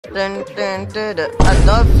Dun, dun, dun, dun.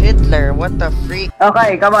 Adolf Hitler, what the freak?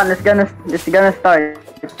 Okay, come on, it's gonna start.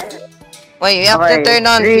 Wait, you have to turn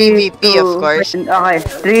on PvP, of course. Okay,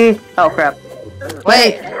 3. Oh crap.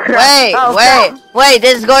 Wait, Crap. Oh, crap. wait,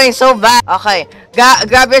 this is going so bad. Okay,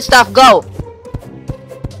 grab your stuff, go.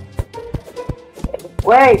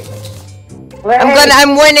 Wait.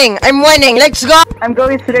 I'm winning, let's go. I'm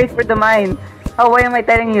going straight for the mine. Oh, why am I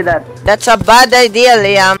telling you that? That's a bad idea,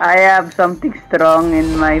 Liam. I have something strong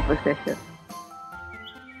in my possession.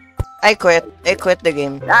 I quit the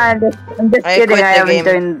game. I'm just kidding, I haven't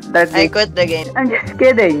turned that I quit the game. I'm just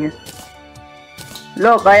kidding.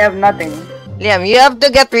 Look, I have nothing. Liam, you have to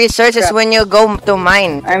get resources when you go to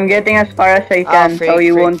mine. I'm getting as far as I can, so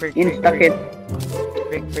you won't insta-hit.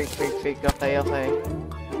 Freak.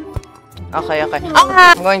 Okay.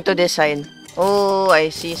 Ah! I'm going to this side. Oh, I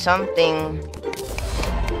see something.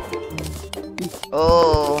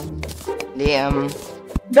 Oh, Liam.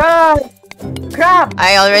 God! Crap!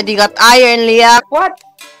 I already got iron, Liam. What?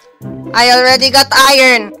 I already got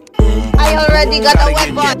iron. I already got a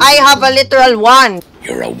weapon. I have a literal one.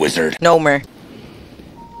 You're a wizard. No more.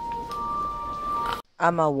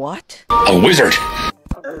 I'm a what? A wizard.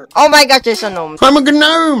 Oh my gosh, there's a gnome. I'm a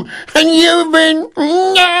gnome, and you've been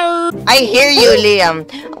no. I hear you, Liam.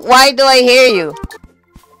 Why do I hear you?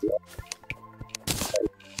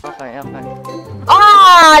 Okay.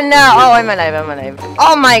 Oh no! Oh, I'm alive.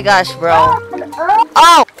 Oh my gosh, bro.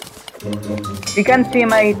 Oh! You can't see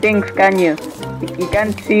my things, can you? You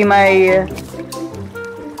can't see my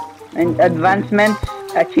advancements,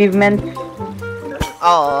 achievements.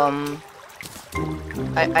 Oh,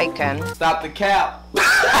 I can. Stop the cap.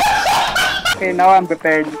 Okay, now I'm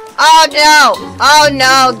prepared. Oh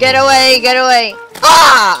no! Get away!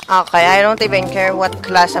 Ah! Okay, I don't even care what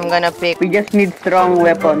class I'm gonna pick. We just need strong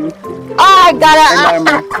weapons Oh, I got it! and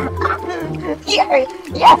armor. Yes!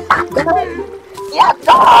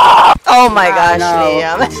 Oh my gosh, no.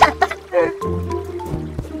 Liam.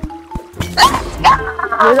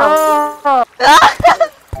 No!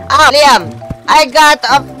 Oh, Liam, I got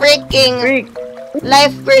a freaking Freak!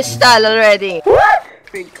 life crystal already. What?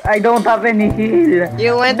 Freak! I don't have any heal.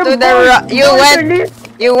 You went to the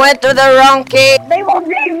you went to the wrong cave. They won't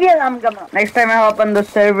leave me. Next time I hop on the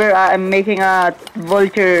server, I'm making a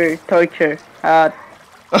vulture torture.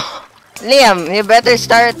 Liam, you better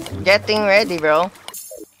start getting ready, bro.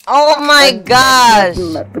 Oh my gosh!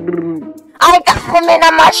 I'm in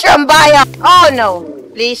a mushroom biome. Oh no!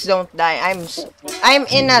 Please don't die. I'm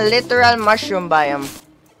in a literal mushroom biome.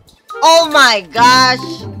 Oh my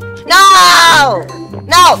gosh! No!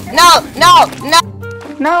 No!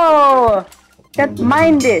 No! Can't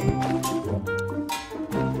mind this.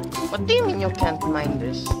 What do you mean you can't mind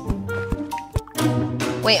this?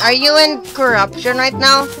 Wait, are you in corruption right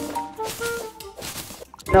now?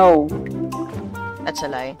 No. That's a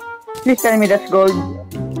lie. Please tell me that's gold.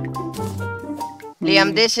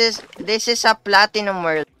 Liam, this is a platinum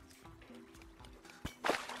world.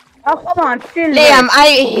 Oh, come on, still. Liam,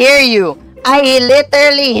 I hear you. I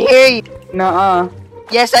literally hear you. No.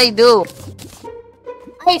 Yes, I do.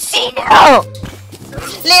 I see you.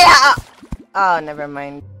 Liam. Oh, never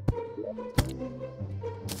mind.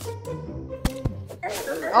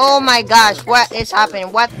 Oh my gosh, what is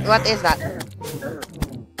happening? What is that?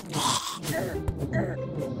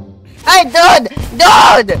 Hey, dude!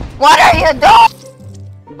 What are you doing?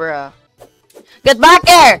 Bruh. Get back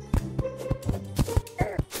here!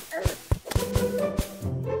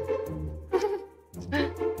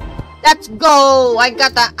 Let's go! I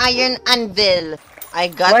got an iron anvil. I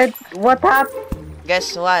got... What happened?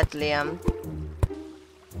 Guess what, Liam?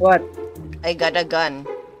 What? I got a gun.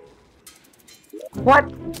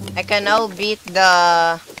 What? I can now beat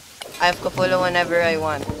the... I've Cthulhu whenever I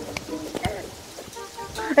want.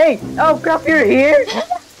 Hey! Oh crap, you're here?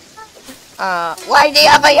 Why do you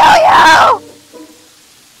have a yo-yo?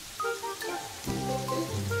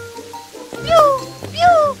 Pew!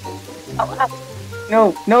 Pew!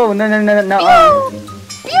 No. Pew!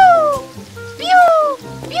 Pew! Pew!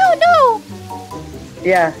 Pew! No!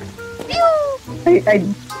 Yeah. Pew! I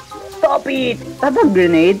stop it! That's a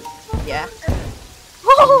grenade. Yeah.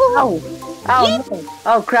 Ow! Ow! No.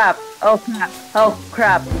 Oh crap! Oh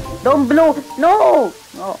crap! Don't blow! No!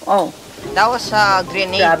 Oh. That was a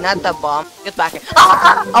grenade, Crap. not a bomb. Get back here.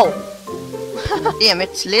 Ah! Oh! Damn,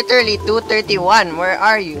 it's literally 2:31. Where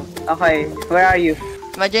are you? Okay, where are you?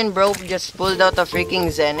 Imagine bro just pulled out a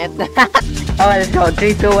freaking Zenith. Oh, let's go.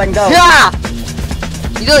 3, 2, 1, go! Yeah!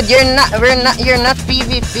 Dude, you're not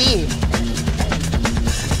PvP.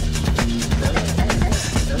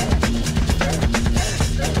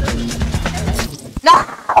 No!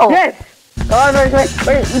 Yes! Oh,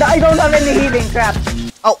 wait. I don't have any healing, crap.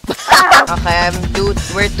 Oh. Okay,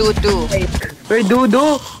 we're 2-2. Wait, we're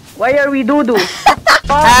doo-doo? Why are we doo-doo?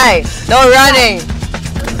 Hey, no running.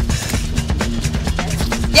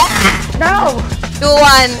 Yeah. No!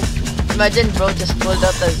 2-1. Imagine bro just pulled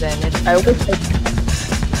out the Zenith. I would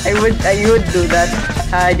do that.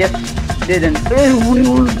 I just didn't.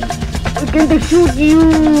 I can't shoot you!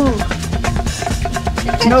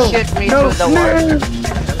 You can shoot me through the wall.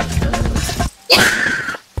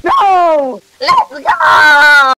 No! Let's go!